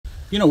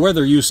You know,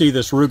 whether you see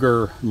this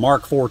Ruger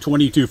Mark IV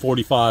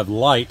 2245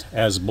 Lite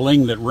as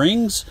bling that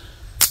rings,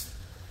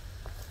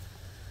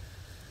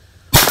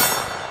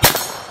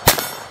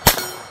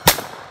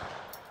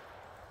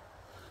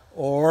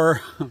 or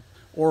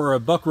a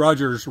Buck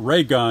Rogers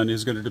ray gun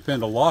is going to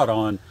depend a lot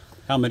on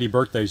how many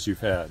birthdays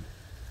you've had.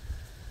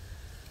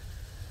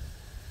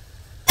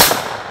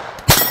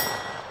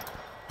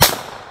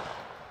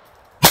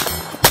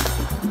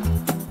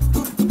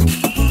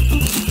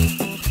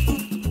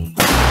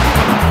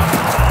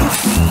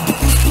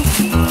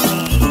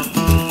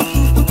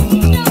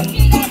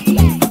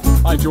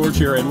 George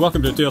here, and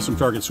welcome to Tales from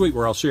Target Suite,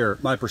 where I'll share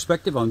my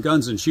perspective on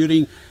guns and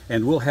shooting,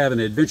 and we'll have an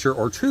adventure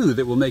or two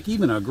that will make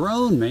even a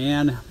grown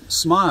man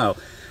smile.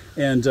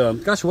 And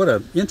gosh, what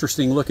an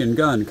interesting looking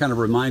gun. Kind of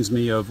reminds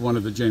me of one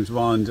of the James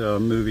Bond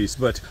movies,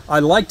 but I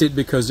liked it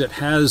because it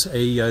has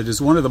a it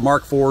is one of the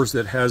Mark IVs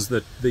that has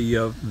the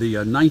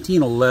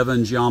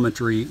 1911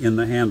 geometry in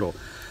the handle.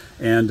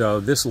 And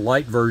this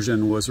Lite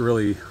version was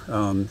really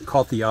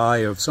caught the eye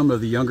of some of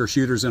the younger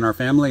shooters in our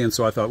family, and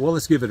so I thought, well,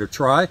 let's give it a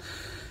try.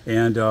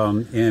 And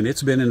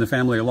it's been in the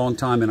family a long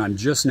time, and I'm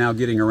just now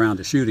getting around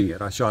to shooting it.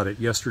 I shot it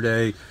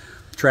yesterday,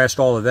 trashed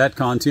all of that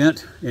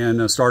content,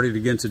 and started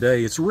again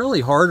today. It's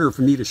really harder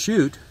for me to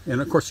shoot,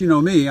 and of course, you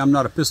know me, I'm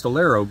not a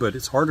pistolero, but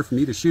it's harder for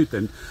me to shoot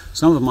than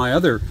some of my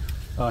other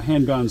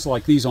handguns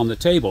like these on the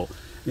table.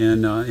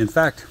 And in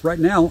fact, right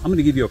now, I'm going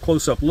to give you a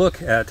close-up look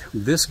at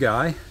this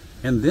guy,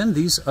 and then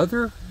these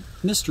other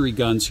mystery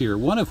guns here,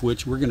 one of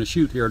which we're going to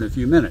shoot here in a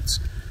few minutes.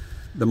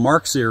 The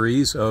Mark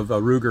series of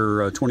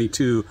Ruger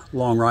 22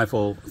 long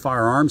rifle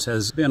firearms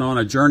has been on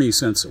a journey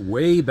since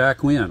way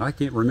back when. I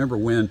can't remember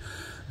when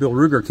Bill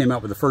Ruger came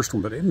out with the first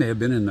one, but it may have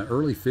been in the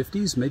early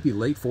 50s, maybe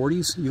late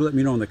 40s. You let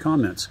me know in the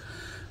comments.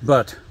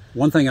 But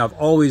one thing I've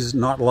always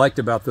not liked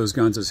about those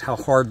guns is how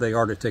hard they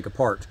are to take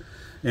apart.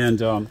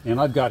 And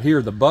I've got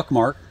here the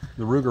Buckmark,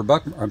 the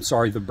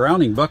Ruger the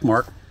Browning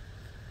Buckmark.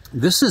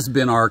 This has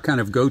been our kind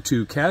of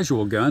go-to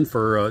casual gun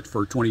for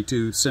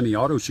 22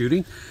 semi-auto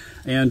shooting.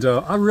 And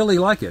I really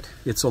like it.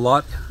 It's a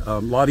lot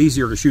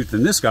easier to shoot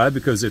than this guy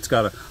because it's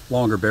got a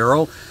longer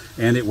barrel,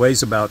 and it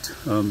weighs about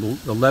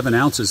 11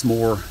 ounces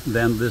more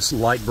than this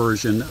light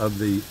version of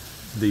the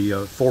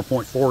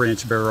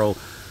 4.4-inch barrel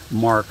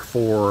Mark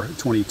IV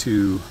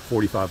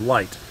 2245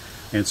 Lite.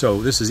 And so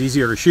this is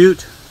easier to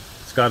shoot.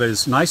 It's got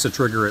as nice a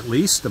trigger, at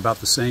least about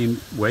the same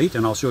weight,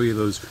 and I'll show you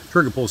those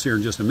trigger pulls here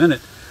in just a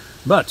minute.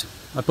 But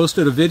I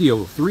posted a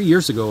video 3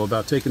 years ago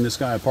about taking this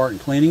guy apart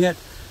and cleaning it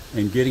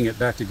and getting it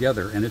back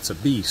together, and it's a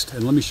beast.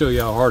 And let me show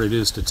you how hard it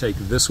is to take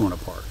this one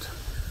apart.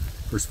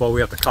 First of all,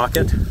 we have to cock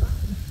it,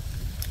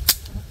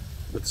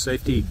 put the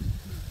safety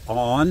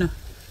on,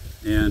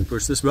 and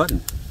push this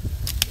button.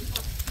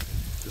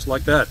 Just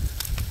like that.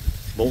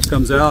 Bolt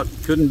comes out.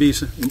 Couldn't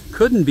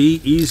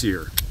be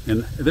easier.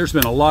 And there's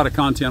been a lot of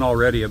content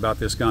already about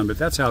this gun, but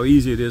that's how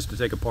easy it is to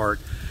take apart.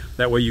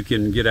 That way you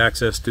can get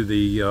access to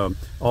the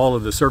all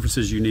of the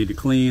surfaces you need to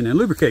clean and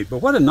lubricate. But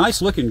what a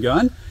nice looking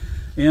gun.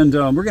 And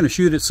we're going to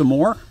shoot it some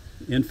more.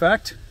 In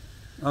fact,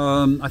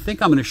 I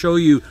think I'm going to show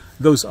you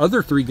those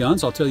other three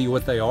guns. I'll tell you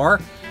what they are,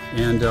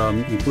 and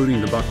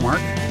including the Buckmark.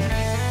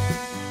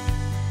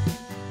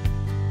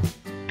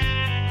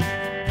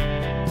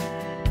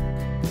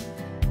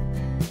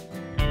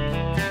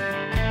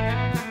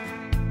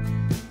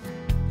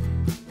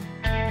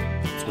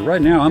 So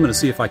right now, I'm going to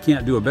see if I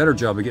can't do a better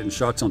job of getting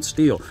shots on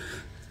steel.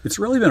 It's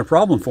really been a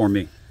problem for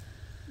me,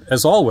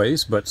 as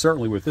always, but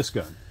certainly with this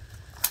gun.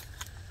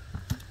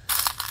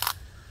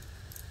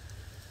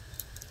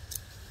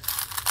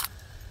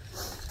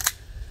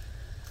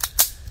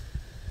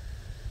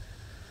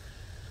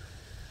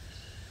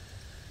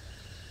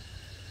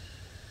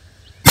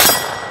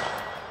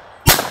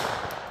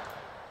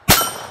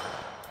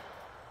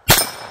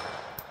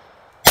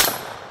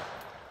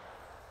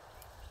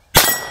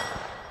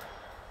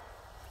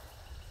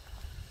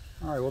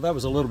 All right, well, that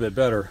was a little bit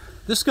better.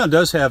 This gun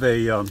does have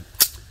a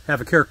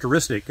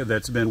characteristic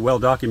that's been well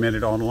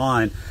documented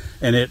online,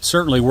 and it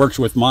certainly works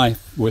with my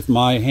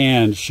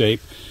hand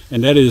shape,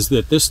 and that is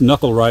that this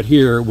knuckle right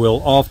here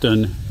will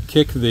often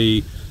kick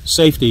the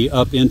safety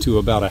up into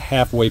about a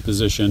halfway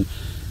position,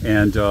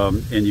 and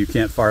you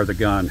can't fire the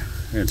gun.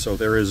 And so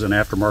there is an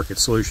aftermarket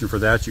solution for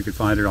that. You can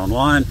find it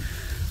online,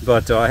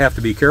 but I have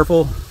to be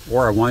careful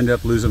or I wind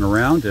up losing a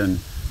round, and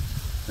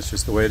that's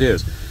just the way it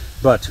is.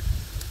 But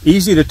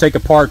easy to take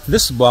apart.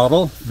 This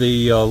bottle,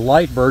 the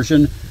Lite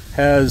version,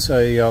 has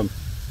a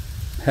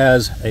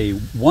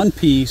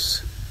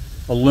one-piece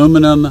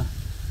aluminum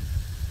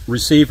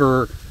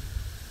receiver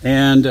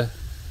and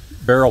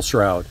barrel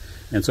shroud,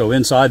 and so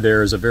inside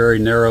there is a very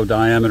narrow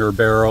diameter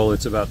barrel.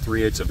 It's about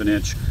 3/8 of an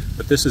inch,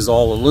 but this is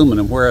all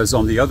aluminum, whereas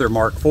on the other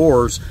Mark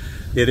IVs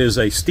it is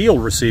a steel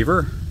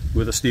receiver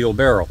with a steel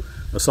barrel,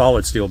 a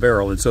solid steel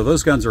barrel. And so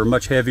those guns are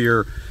much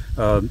heavier,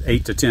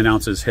 8 to 10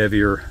 ounces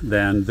heavier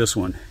than this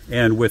one.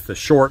 And with the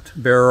short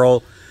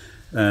barrel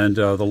and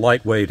the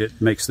lightweight, it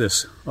makes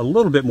this a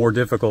little bit more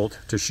difficult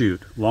to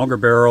shoot. Longer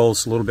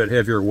barrels, a little bit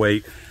heavier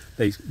weight,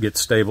 they get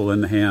stable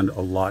in the hand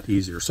a lot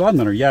easier. So I'm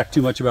going to yak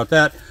too much about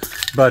that.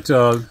 But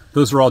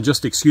those are all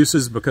just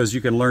excuses, because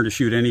you can learn to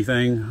shoot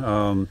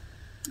anything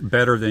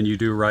better than you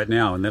do right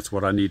now, and that's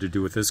what I need to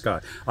do with this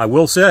guy. I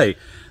will say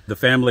the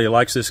family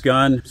likes this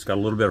gun. It's got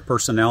a little bit of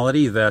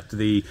personality that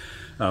the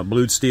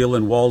blued steel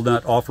and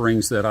walnut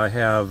offerings that I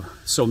have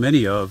so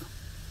many of,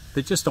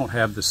 they just don't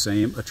have the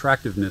same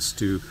attractiveness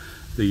to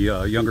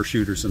the younger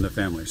shooters in the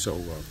family.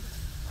 So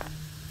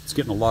it's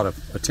getting a lot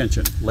of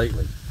attention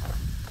lately.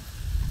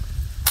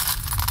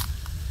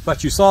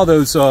 But you saw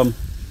those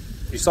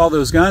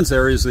guns.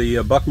 There is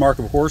the buck mark,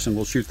 of course, and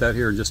we'll shoot that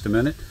here in just a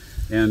minute.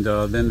 And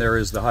then there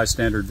is the high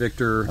standard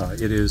Victor.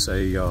 It is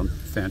a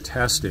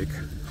fantastic,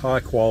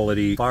 high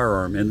quality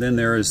firearm. And then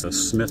there is the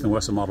Smith &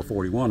 Wesson Model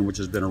 41, which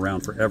has been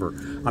around forever.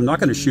 I'm not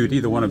going to shoot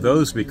either one of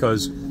those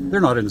because they're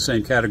not in the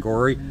same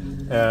category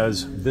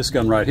as this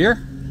gun right here,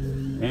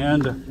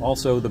 and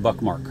also the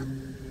buck mark.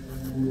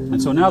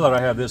 And so now that I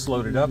have this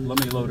loaded up,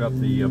 let me load up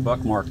the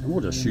buck mark, and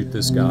we'll just shoot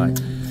this guy.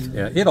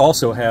 It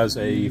also has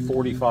a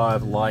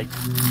 45 Lite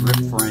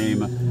grip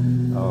frame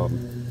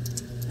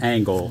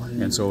angle,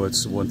 and so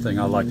it's one thing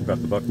I liked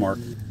about the buck mark.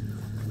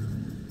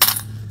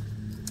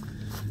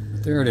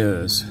 There it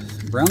is,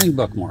 Browning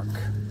buck mark.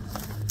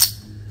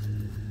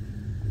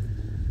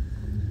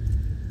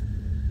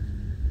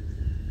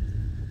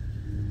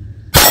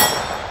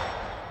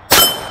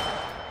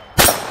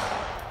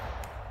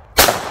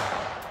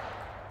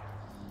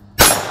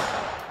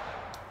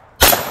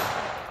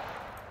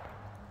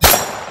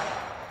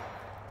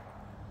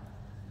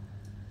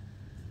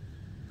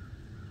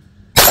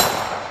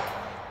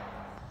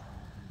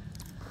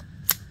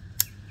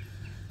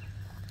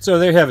 So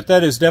there you have it.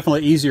 That is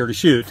definitely easier to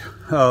shoot.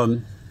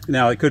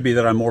 Now it could be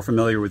that I'm more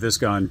familiar with this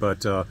gun,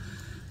 but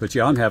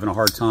yeah, I'm having a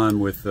hard time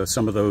with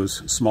some of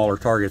those smaller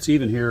targets,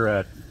 even here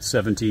at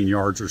 17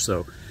 yards or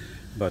so.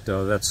 But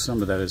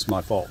some of that is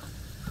my fault.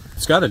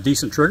 It's got a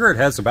decent trigger. It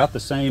has about the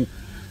same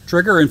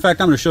trigger. In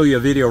fact, I'm going to show you a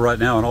video right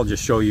now, and I'll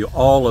just show you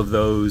all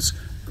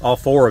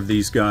four of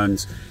these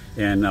guns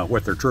and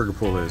what their trigger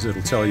pull is.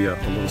 It'll tell you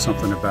a little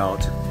something about,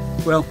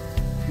 well,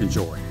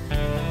 enjoy.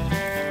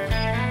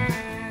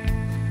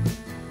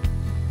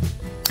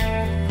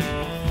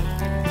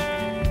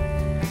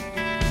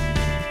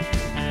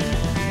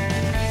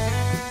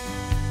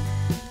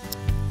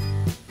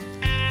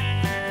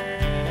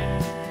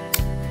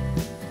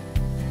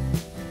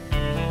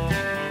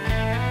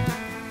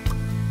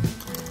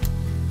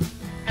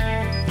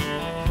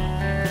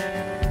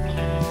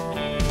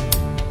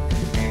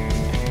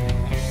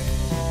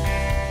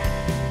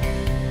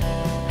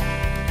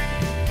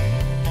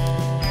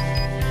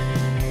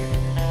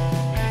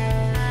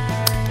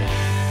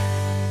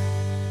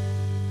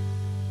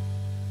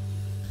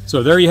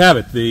 So there you have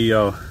it,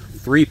 the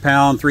 3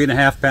 pound,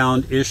 3.5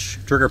 pound-ish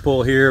trigger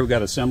pull here. We've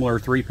got a similar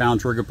 3 pound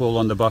trigger pull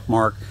on the buck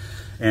mark,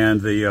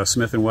 and the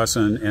Smith &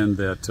 Wesson and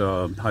that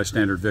high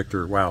standard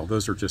Victor. Wow,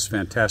 those are just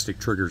fantastic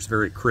triggers,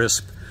 very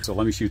crisp. So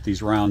let me shoot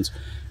these rounds,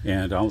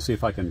 and I'll see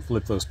if I can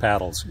flip those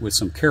paddles with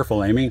some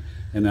careful aiming,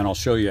 and then I'll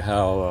show you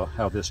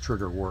how this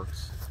trigger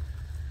works.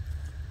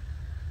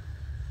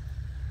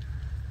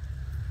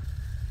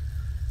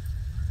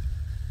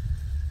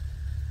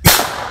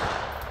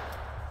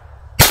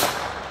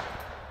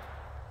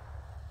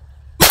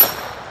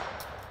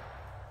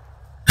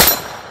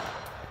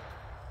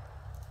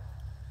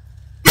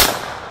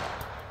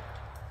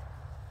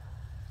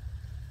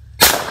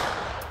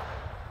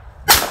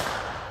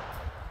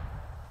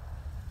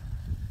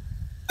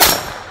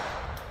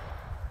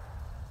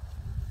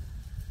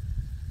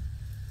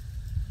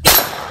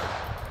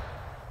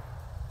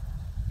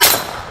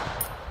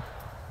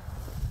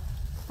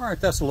 All right,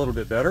 that's a little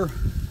bit better,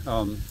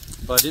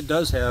 but it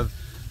does have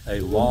a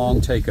long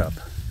take-up.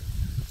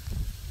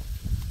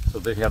 So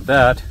they have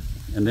that,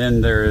 and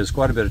then there is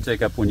quite a bit of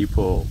take-up when you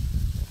pull.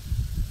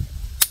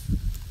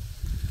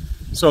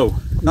 So,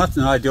 not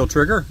an ideal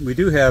trigger. We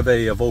do have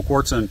a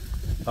Volquartsen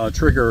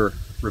trigger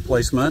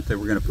replacement that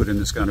we're going to put in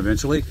this gun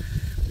eventually,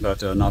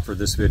 but not for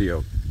this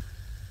video.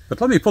 But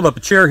let me pull up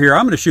a chair here.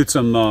 I'm going to shoot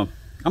some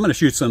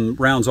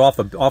rounds off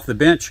the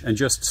bench and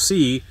just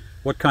see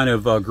what kind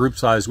of group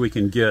size we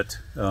can get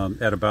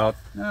at about,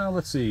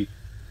 let's see,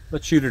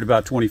 let's shoot at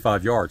about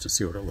 25 yards and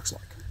see what it looks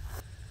like.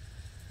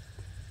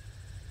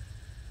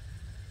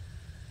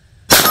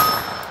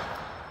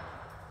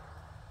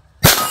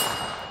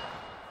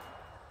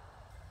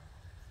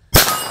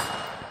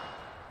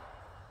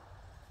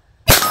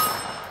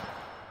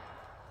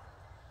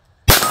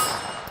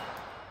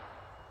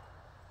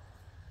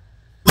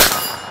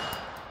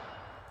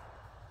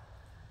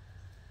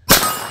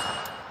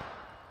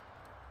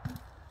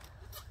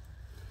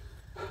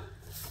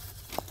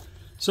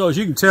 So as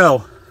you can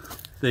tell,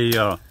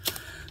 the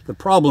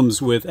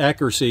problems with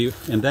accuracy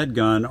in that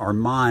gun are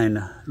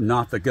mine,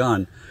 not the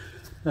gun.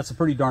 That's a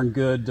pretty darn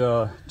good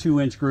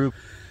 2-inch group,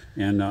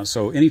 and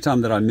so anytime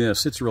that I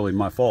miss, it's really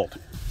my fault.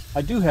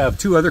 I do have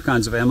two other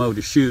kinds of ammo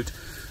to shoot.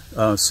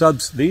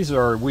 Subs. These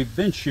are, we've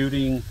been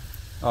shooting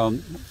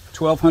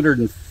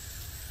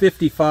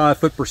 1,255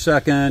 foot per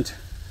second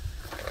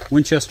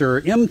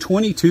Winchester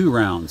M22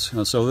 rounds.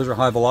 So those are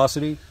high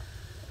velocity.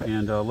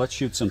 And let's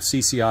shoot some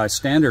CCI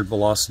standard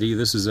velocity.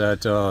 This is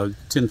at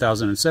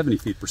 10,070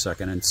 feet per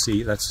second, and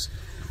see, that's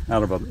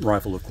out of a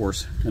rifle, of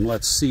course. And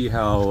let's see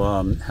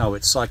how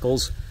it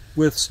cycles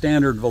with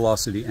standard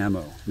velocity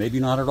ammo. Maybe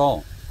not at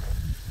all.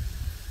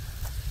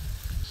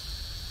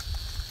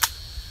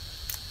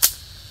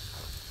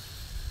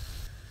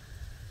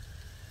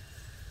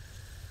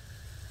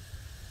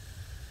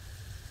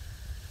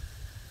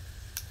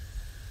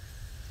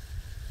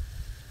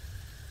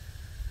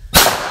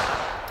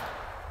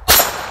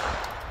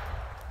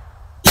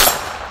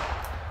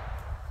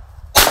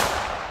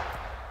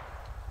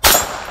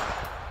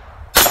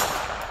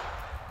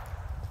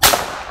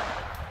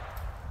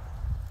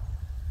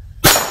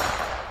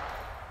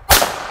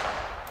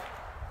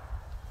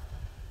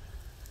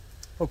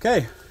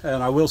 Okay,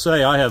 and I will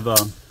say I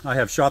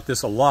have shot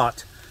this a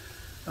lot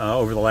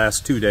over the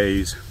last 2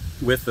 days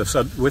with the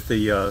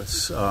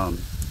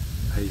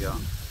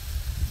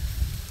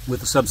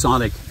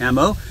subsonic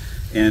ammo,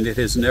 and it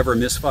has never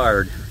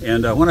misfired.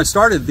 And when I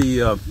started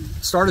the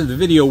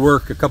video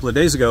work a couple of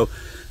days ago,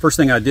 first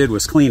thing I did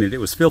was clean it. It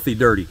was filthy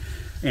dirty,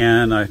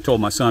 and I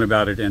told my son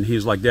about it, and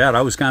he's like, "Dad,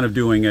 I was kind of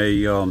doing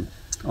a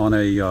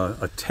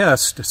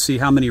test to see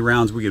how many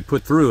rounds we could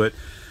put through it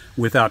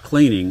without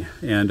cleaning,"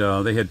 and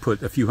they had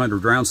put a few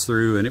hundred rounds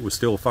through and it was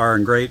still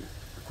firing great.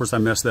 Of course I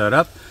messed that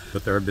up,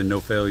 but there have been no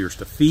failures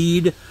to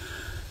feed,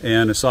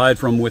 and aside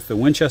from with the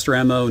Winchester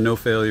ammo, no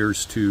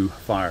failures to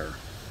fire.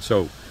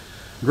 So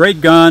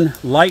great gun,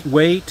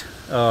 lightweight,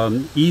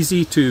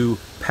 easy to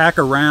pack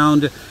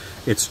around.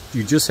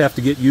 You just have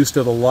to get used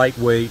to the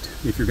lightweight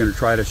if you're going to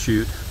try to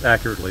shoot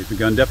accurately. The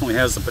gun definitely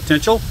has the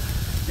potential,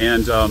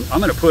 and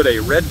I'm going to put a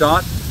red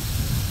dot,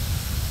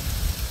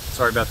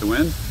 sorry about the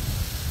wind,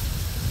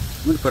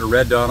 I'm going to put a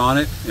red dot on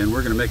it, and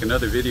we're going to make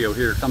another video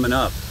here coming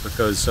up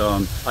because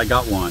I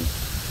got one.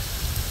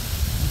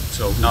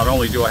 So not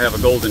only do I have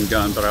a golden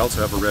gun, but I also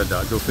have a red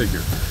dot, go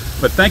figure.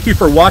 But thank you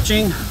for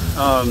watching.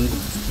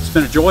 It's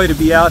been a joy to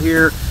be out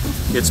here.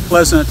 It's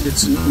pleasant,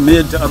 it's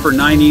mid to upper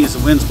 90s,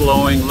 the wind's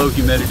blowing, low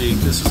humidity.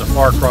 This is a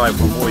far cry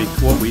from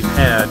what we've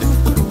had.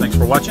 Thanks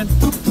for watching.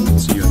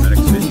 See you in the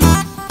next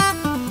video.